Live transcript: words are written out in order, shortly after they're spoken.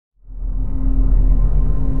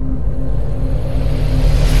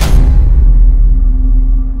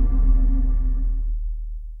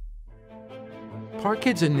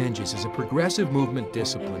Parkidz and Ninjas is a progressive movement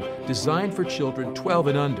discipline designed for children 12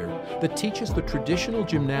 and under that teaches the traditional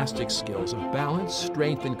gymnastic skills of balance,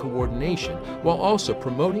 strength, and coordination while also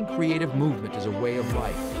promoting creative movement as a way of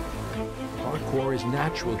life. Parkour is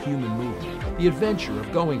natural human movement, the adventure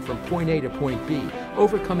of going from point A to point B,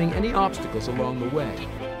 overcoming any obstacles along the way.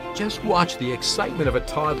 Just watch the excitement of a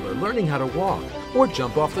toddler learning how to walk or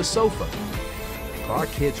jump off the sofa.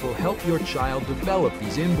 Parkidz will help your child develop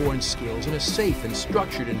these inborn skills in a safe and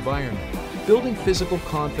structured environment, building physical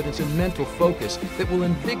confidence and mental focus that will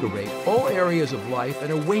invigorate all areas of life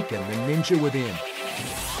and awaken the ninja within.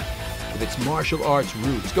 With its martial arts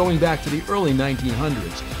roots going back to the early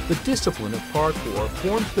 1900s, the discipline of parkour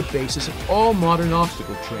forms the basis of all modern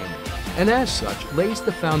obstacle training, and as such lays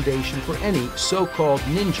the foundation for any so-called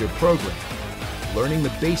ninja program. Learning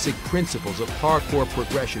the basic principles of parkour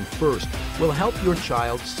progression first will help your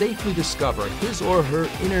child safely discover his or her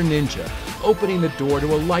inner ninja, opening the door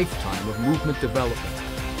to a lifetime of movement development.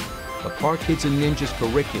 The Parkidz and Ninjas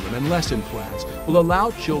curriculum and lesson plans will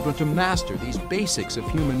allow children to master these basics of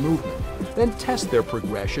human movement, then test their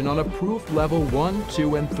progression on approved level 1,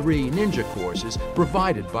 2, and 3 ninja courses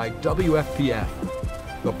provided by WFPF.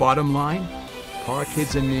 The bottom line?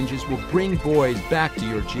 Parkidz and Ninjas will bring boys back to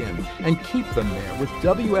your gym and keep them there with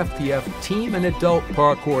WFPF teen and adult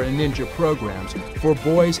parkour and ninja programs for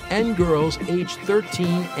boys and girls aged 13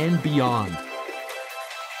 and beyond.